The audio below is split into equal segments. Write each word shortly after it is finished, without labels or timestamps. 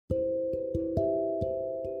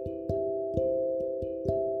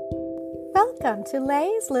Welcome to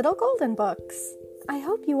Lay's Little Golden Books. I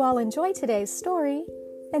hope you all enjoy today's story,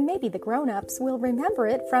 and maybe the grown-ups will remember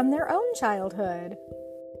it from their own childhood.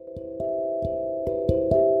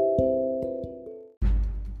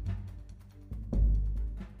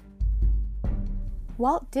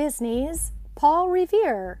 Walt Disney's Paul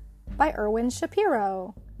Revere by Erwin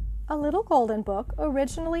Shapiro, a little golden book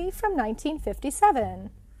originally from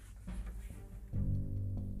 1957.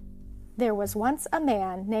 There was once a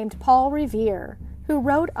man named Paul Revere who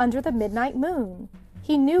rode under the midnight moon.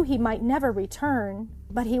 He knew he might never return,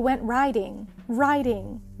 but he went riding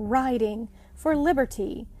for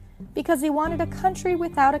liberty, because he wanted a country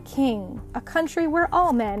without a king, a country where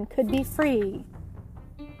all men could be free.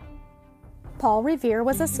 Paul Revere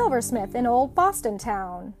was a silversmith in old Boston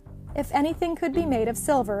town. If anything could be made of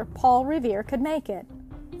silver, Paul Revere could make it.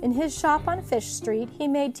 In his shop on Fish Street, he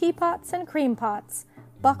made teapots and cream pots,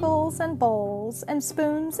 buckles and bowls, and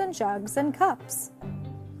spoons and jugs and cups.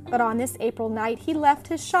 But on this April night he left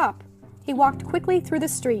his shop. He walked quickly through the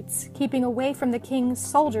streets, keeping away from the king's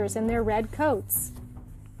soldiers in their red coats.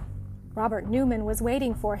 Robert Newman was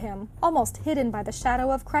waiting for him, almost hidden by the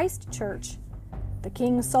shadow of Christ Church. "The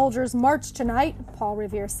king's soldiers march tonight," Paul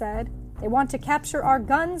Revere said. "They want to capture our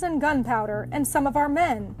guns and gunpowder and some of our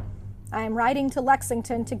men. I am riding to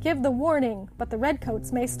Lexington to give the warning, but the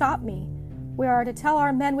redcoats may stop me. We are to tell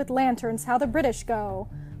our men with lanterns how the British go,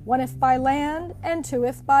 1 if by land and 2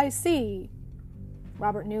 if by sea."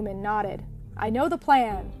 Robert Newman nodded. "I know the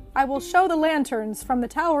plan. I will show the lanterns from the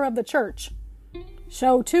tower of the church."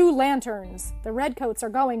 "Show 2 lanterns. The redcoats are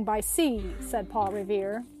going by sea," said Paul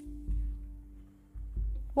Revere.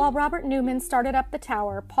 While Robert Newman started up the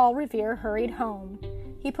tower, Paul Revere hurried home.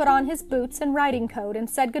 He put on his boots and riding coat and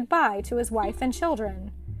said goodbye to his wife and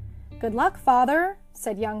children. "Good luck, father,"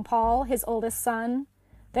 said young Paul, his oldest son.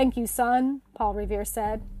 "Thank you, son," Paul Revere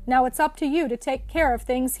said. "Now it's up to you to take care of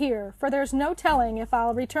things here, for there's no telling if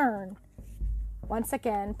I'll return." Once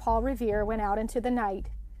again, Paul Revere went out into the night.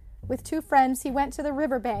 With 2 friends, he went to the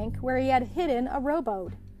river bank where he had hidden a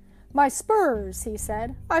rowboat. "My spurs," he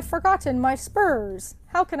said. "I've forgotten my spurs.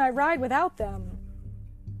 How can I ride without them?"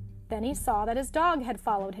 Then he saw that his dog had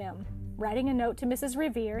followed him. Writing a note to Mrs.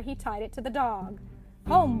 Revere, he tied it to the dog.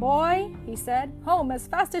 "Home, boy," he said. "Home as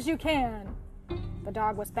fast as you can." The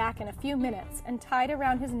dog was back in a few minutes, and tied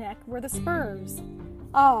around his neck were the spurs.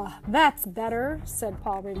 "Ah, that's better," said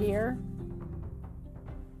Paul Revere.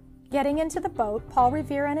 Getting into the boat, Paul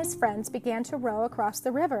Revere and his friends began to row across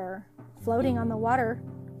the river. Floating on the water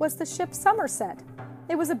was the ship Somerset.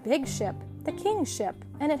 It was a big ship, the king's ship,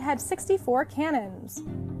 and it had 64 cannons.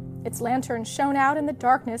 Its lanterns shone out in the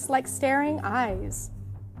darkness like staring eyes.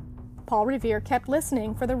 Paul Revere kept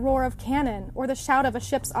listening for the roar of cannon or the shout of a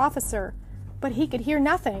ship's officer, but he could hear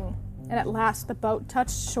nothing, and at last the boat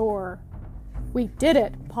touched shore. "We did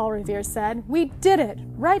it," Paul Revere said. "We did it,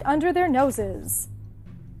 right under their noses."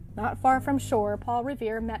 Not far from shore, Paul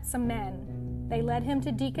Revere met some men. They led him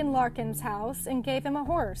to Deacon Larkin's house and gave him a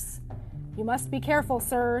horse. "You must be careful,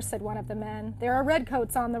 sir," said one of the men. "There are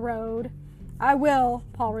redcoats on the road." "I will,"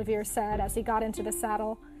 Paul Revere said as he got into the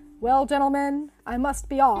saddle. "Well, gentlemen, I must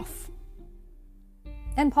be off."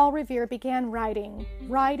 And Paul Revere began riding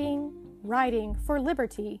for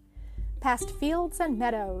liberty. Past fields and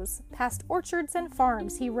meadows, past orchards and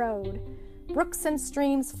farms he rode. Brooks and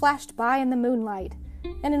streams flashed by in the moonlight,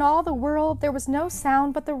 and in all the world there was no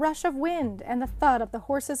sound but the rush of wind and the thud of the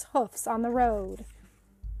horse's hoofs on the road.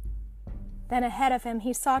 Then ahead of him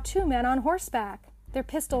he saw 2 men on horseback. Their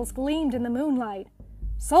pistols gleamed in the moonlight.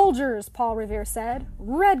 "Soldiers," Paul Revere said.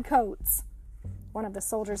 "Redcoats." One of the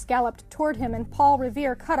soldiers galloped toward him, and Paul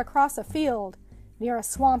Revere cut across a field. Near a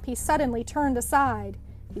swamp, he suddenly turned aside.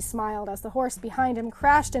 He smiled as the horse behind him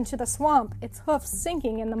crashed into the swamp, its hoofs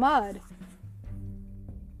sinking in the mud.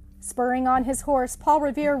 Spurring on his horse, Paul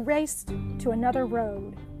Revere raced to another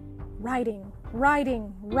road. Riding,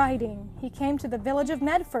 he came to the village of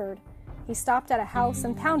Medford. He stopped at a house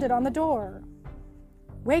and pounded on the door.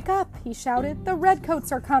 "Wake up," he shouted. "The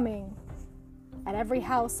redcoats are coming." At every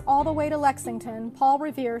house, all the way to Lexington, Paul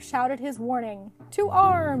Revere shouted his warning, "To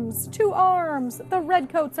arms! To arms! The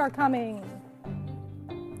redcoats are coming!"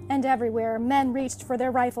 And everywhere, men reached for their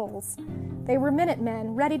rifles. They were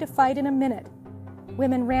Minutemen, ready to fight in a minute.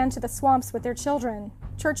 Women ran to the swamps with their children.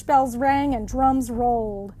 Church bells rang and drums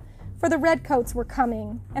rolled. For the redcoats were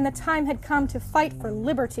coming, and the time had come to fight for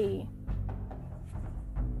liberty.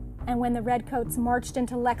 And when the redcoats marched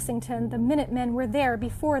into Lexington, the Minutemen were there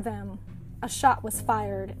before them. A shot was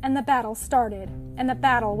fired, and the battle started, and the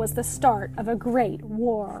battle was the start of a great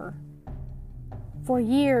war. For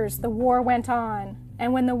years the war went on,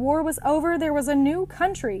 and when the war was over, there was a new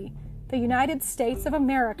country. the United States of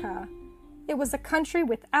America. It was a country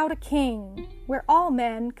without a king, where all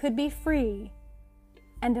men could be free.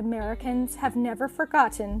 And Americans have never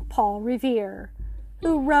forgotten Paul Revere,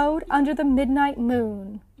 who rode under the midnight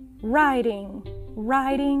moon, riding,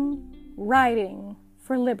 riding, riding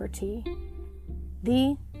for liberty.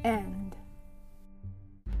 The end.